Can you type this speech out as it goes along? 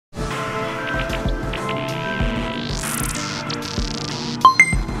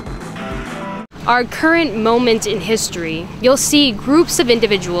our current moment in history, you'll see groups of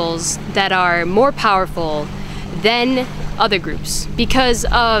individuals that are more powerful than other groups because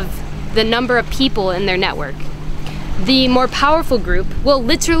of the number of people in their network. The more powerful group will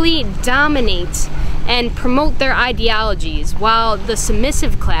literally dominate and promote their ideologies, while the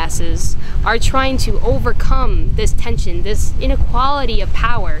submissive classes are trying to overcome this tension, this inequality of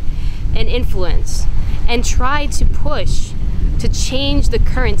power and influence, and try to push to change the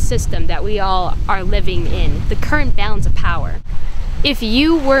current system that we all are living in, the current balance of power. If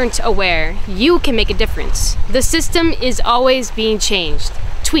you weren't aware, you can make a difference. The system is always being changed,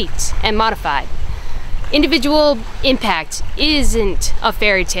 tweaked, and modified. Individual impact isn't a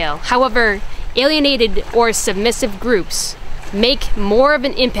fairy tale. However, alienated or submissive groups make more of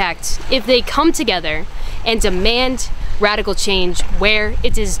an impact if they come together and demand radical change where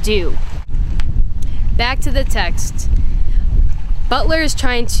it is due. Back to the text. Butler is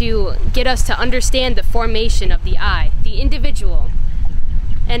trying to get us to understand the formation of the I, the individual.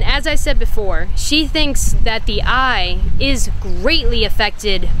 And as I said before, she thinks that the I is greatly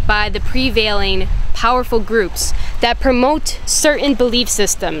affected by the prevailing powerful groups that promote certain belief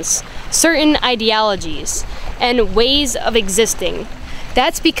systems, certain ideologies, and ways of existing.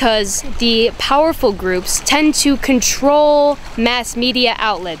 That's because the powerful groups tend to control mass media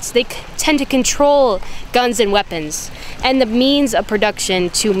outlets. They tend to control guns and weapons and the means of production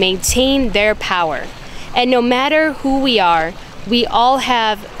to maintain their power. And no matter who we are, we all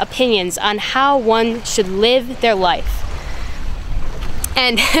have opinions on how one should live their life.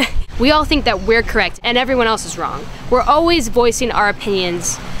 And we all think that we're correct and everyone else is wrong. We're always voicing our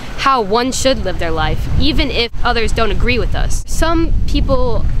opinions how one should live their life, even if others don't agree with us. Some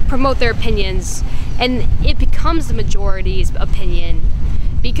people promote their opinions and it becomes the majority's opinion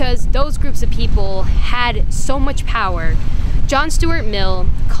because those groups of people had so much power. John Stuart Mill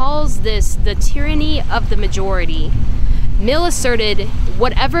calls this the tyranny of the majority. Mill asserted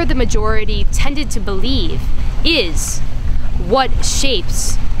whatever the majority tended to believe is what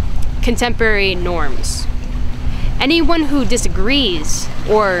shapes contemporary norms. Anyone who disagrees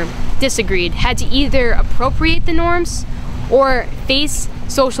or disagreed had to either appropriate the norms or face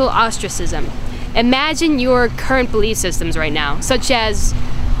social ostracism. Imagine your current belief systems right now, such as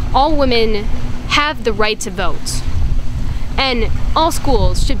all women have the right to vote, and all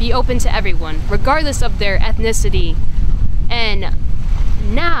schools should be open to everyone, regardless of their ethnicity. And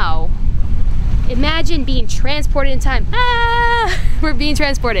now, imagine being transported in time. We're being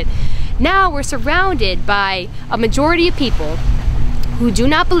transported. Now we're surrounded by a majority of people who do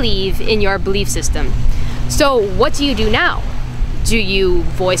not believe in your belief system. So what do you do now? Do you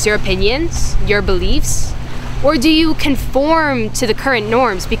voice your opinions, your beliefs? Or do you conform to the current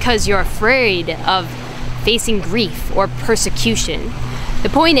norms because you're afraid of facing grief or persecution? The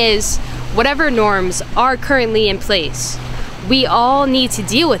point is, whatever norms are currently in place, we all need to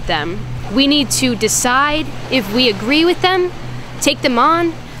deal with them. We need to decide if we agree with them, take them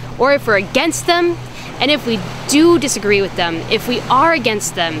on, or if we're against them. And if we do disagree with them, if we are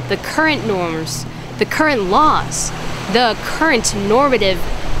against them, the current norms, the current laws, the current normative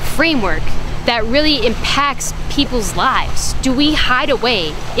framework that really impacts people's lives, do we hide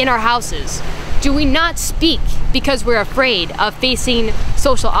away in our houses? Do we not speak because we're afraid of facing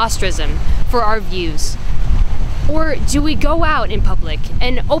social ostracism for our views? Or do we go out in public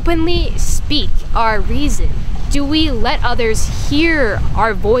and openly speak our reason? Do we let others hear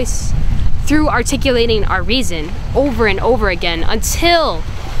our voice through articulating our reason over and over again until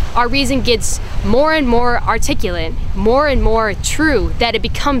our reason gets more and more articulate, more and more true, that it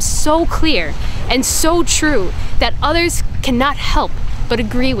becomes so clear and so true that others cannot help but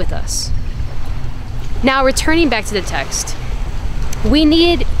agree with us? Now, returning back to the text, we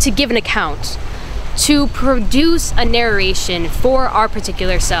need to give an account, to produce a narration for our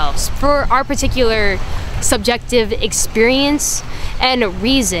particular selves, for our particular subjective experience and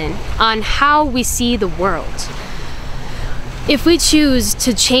reason on how we see the world. If we choose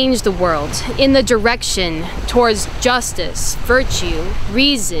to change the world in the direction towards justice, virtue,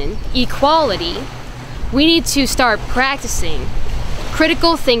 reason, equality, we need to start practicing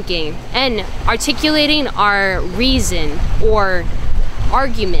critical thinking and articulating our reason or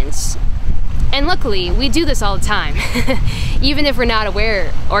arguments. And luckily, we do this all the time, even if we're not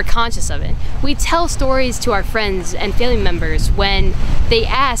aware or conscious of it. We tell stories to our friends and family members when they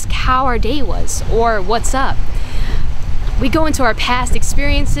ask how our day was or what's up. We go into our past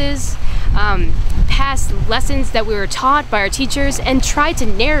experiences, past lessons that we were taught by our teachers, and try to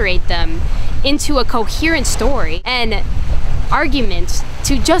narrate them into a coherent story and argument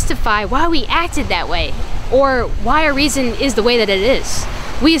to justify why we acted that way or why our reason is the way that it is.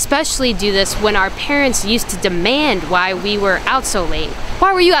 We especially do this when our parents used to demand why we were out so late.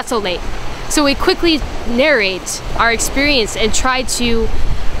 Why were you out so late? So we quickly narrate our experience and try to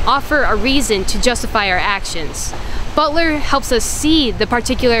offer a reason to justify our actions. Butler helps us see the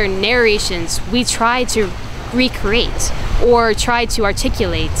particular narrations we try to recreate or try to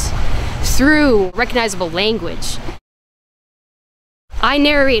articulate through recognizable language. I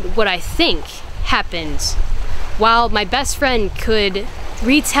narrate what I think happened, while my best friend could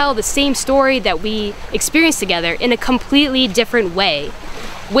retell the same story that we experienced together in a completely different way,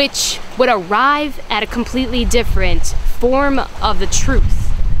 which would arrive at a completely different form of the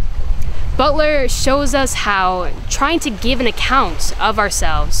truth. Butler shows us how trying to give an account of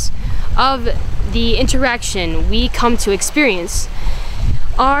ourselves, of the interaction we come to experience,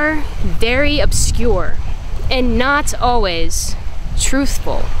 are very obscure and not always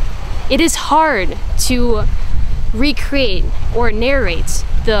truthful. It is hard to recreate or narrate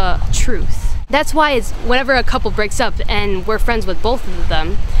the truth. That's why whenever a couple breaks up and we're friends with both of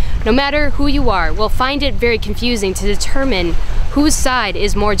them, no matter who you are, we'll find it very confusing to determine whose side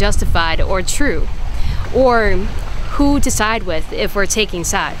is more justified or true, or who to side with if we're taking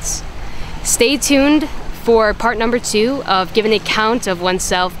sides. Stay tuned for part number 2 of Give an Account of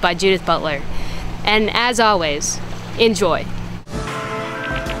Oneself by Judith Butler. And as always, enjoy.